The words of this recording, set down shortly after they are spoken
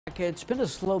It's been a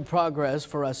slow progress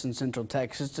for us in Central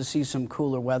Texas to see some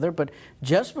cooler weather, but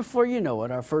just before you know it,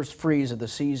 our first freeze of the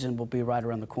season will be right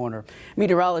around the corner.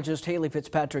 Meteorologist Haley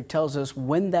Fitzpatrick tells us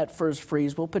when that first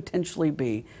freeze will potentially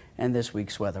be in this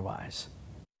week's Weatherwise.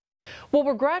 Well,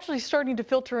 we're gradually starting to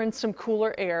filter in some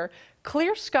cooler air.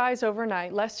 Clear skies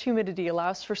overnight, less humidity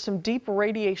allows for some deep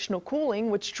radiational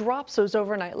cooling, which drops those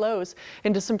overnight lows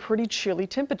into some pretty chilly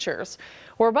temperatures.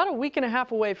 We're about a week and a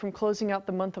half away from closing out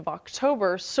the month of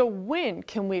October, so when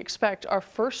can we expect our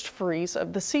first freeze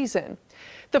of the season?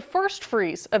 The first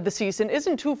freeze of the season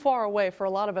isn't too far away for a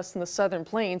lot of us in the southern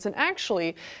plains and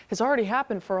actually has already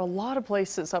happened for a lot of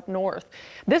places up north.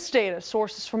 This data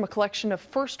sources from a collection of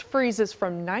first freezes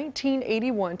from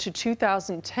 1981 to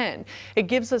 2010. It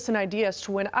gives us an idea as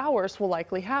to when ours will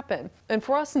likely happen. And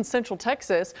for us in Central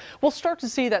Texas, we'll start to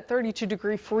see that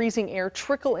 32-degree freezing air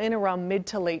trickle in around mid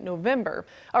to late November.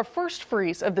 Our first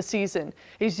freeze of the season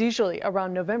is usually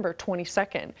around November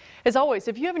 22nd. As always,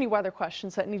 if you have any weather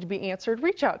questions that need to be answered,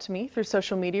 reach out to me through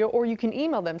social media or you can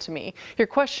email them to me. Your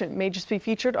question may just be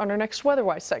featured on our next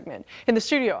Weatherwise segment. In the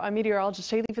studio, I'm meteorologist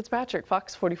Haley Fitzpatrick,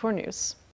 Fox 44 News.